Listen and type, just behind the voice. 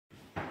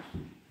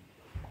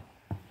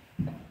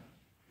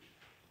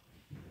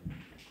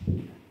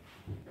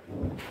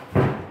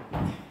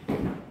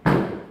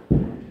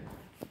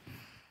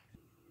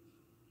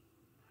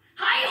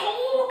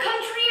Hi-ho,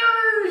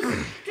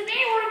 countryers!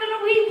 Today we're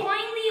gonna be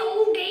playing the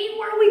old game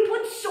where we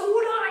put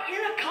soda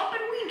in a cup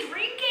and we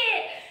drink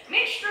it.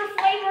 Mixture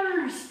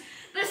flavors.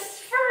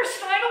 This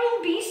first item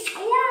will be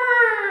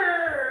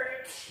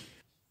Squirt.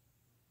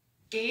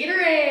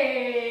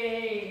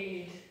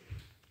 Gatorade.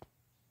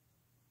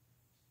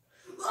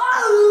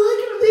 Oh,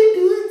 look at me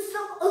doing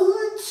some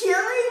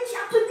chili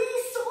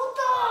Japanese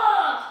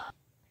soda.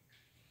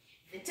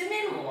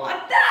 Vitamin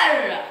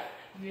water.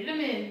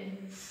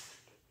 Vitamins.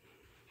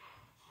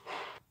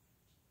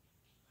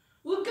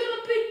 We're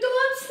gonna be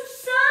doing some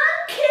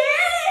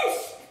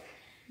Sunkist.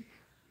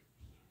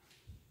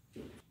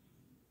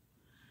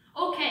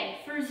 Okay,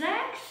 for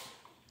Zach's,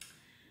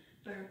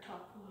 better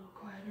talk a little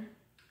quieter. I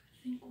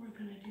think we're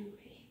gonna do a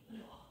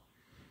little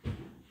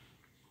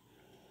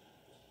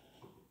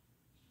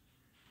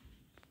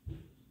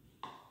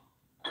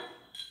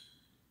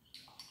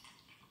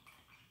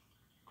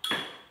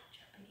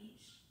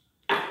Japanese.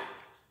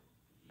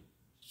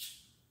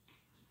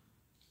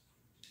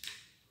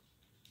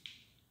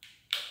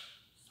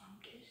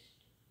 Sunkist.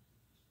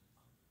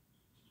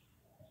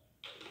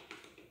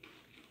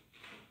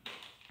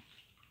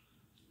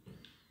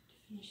 To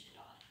finish it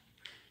off,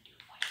 we're gonna do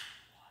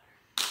vitamin water.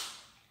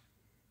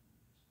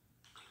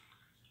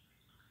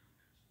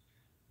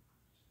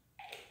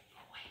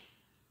 Oh wait,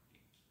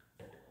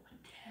 a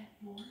tad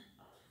more.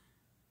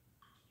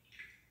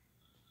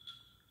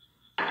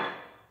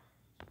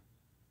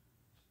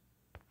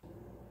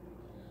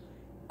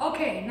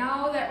 Okay,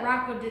 now that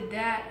Rocco did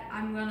that,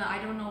 I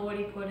don't know what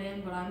he put in,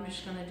 but I'm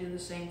just gonna do the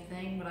same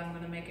thing, but I'm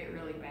gonna make it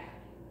really bad.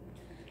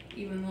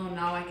 Even though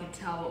now I can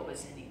tell what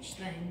was in each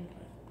thing.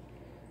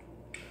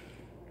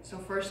 So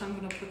first I'm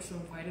gonna put some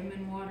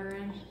vitamin water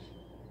in,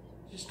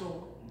 just a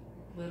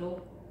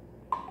little.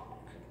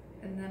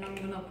 And then I'm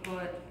gonna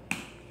put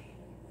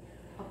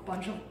a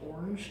bunch of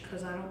orange,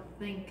 because I don't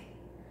think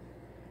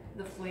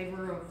the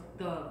flavor of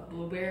the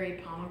blueberry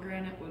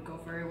pomegranate would go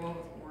very well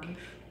with orange.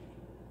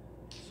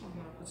 So I'm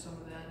gonna put some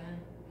of that in.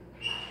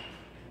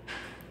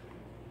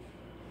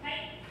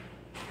 Hey.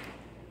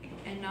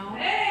 And now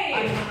Hey.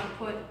 I'm gonna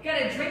put,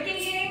 Got a drinking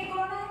game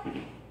going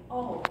on?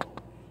 oh,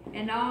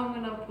 and now I'm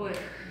gonna put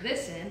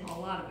this in, a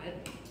lot of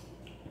it,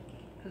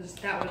 because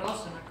that would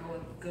also not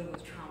go good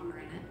with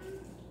pomegranate.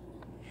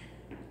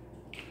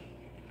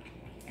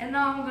 And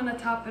now I'm gonna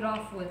top it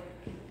off with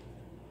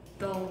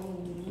the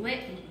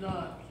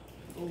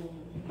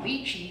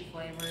lychee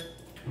flavored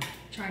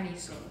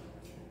Chinese soda.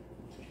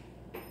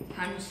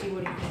 Time to see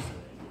what he puts in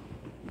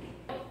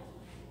it.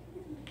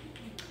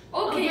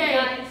 Okay,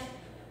 guys.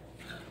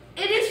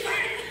 It is for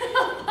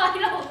the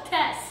final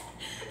test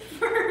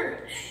for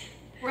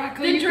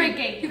Rocco, the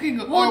drinking. You can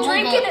go. We'll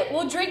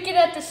drink it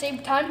at the same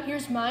time.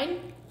 Here's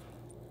mine.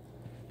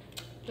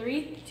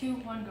 3, 2,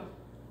 1, go.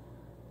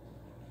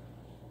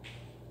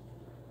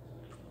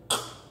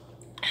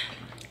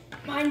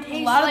 Mine tastes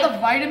A lot like of the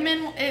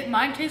vitamin.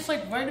 Mine tastes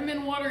like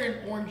vitamin water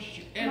and orange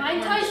juice.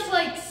 mine tastes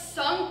like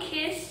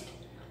Sunkist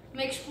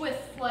mixed with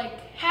like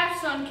half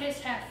Sunkist,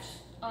 half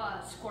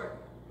Squirt.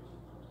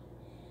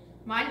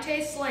 Mine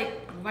tastes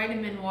like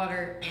vitamin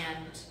water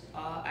and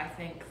I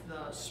think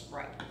the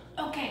Sprite.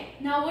 Okay,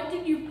 now what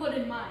did you put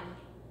in mine?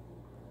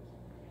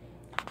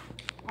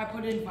 I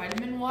put in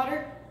vitamin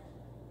water.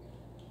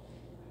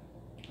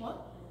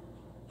 What?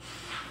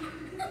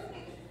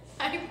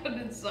 I put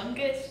in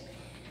Sunkist.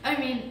 I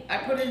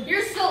put in.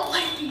 You're so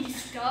lucky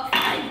stuff.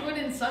 I put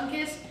in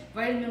Sunkist,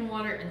 vitamin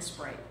water, and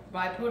Sprite. But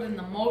I put in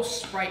the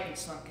most Sprite in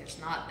Sunkist,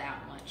 not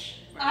that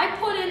much. I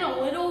put in a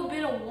little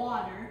bit of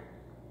water.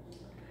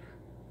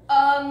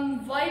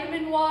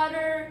 Vitamin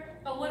water,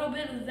 a little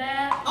bit of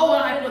that. Oh, a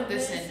and I little put bit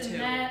of this in, and too.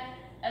 That,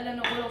 and then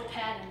a little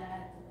tad of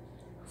that.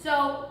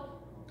 So,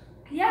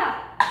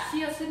 yeah,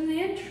 see us in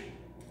the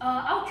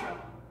outro.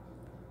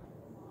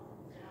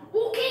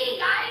 Okay,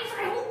 guys,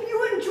 I hope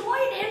you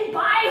enjoyed, and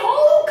bye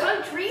ho,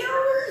 country!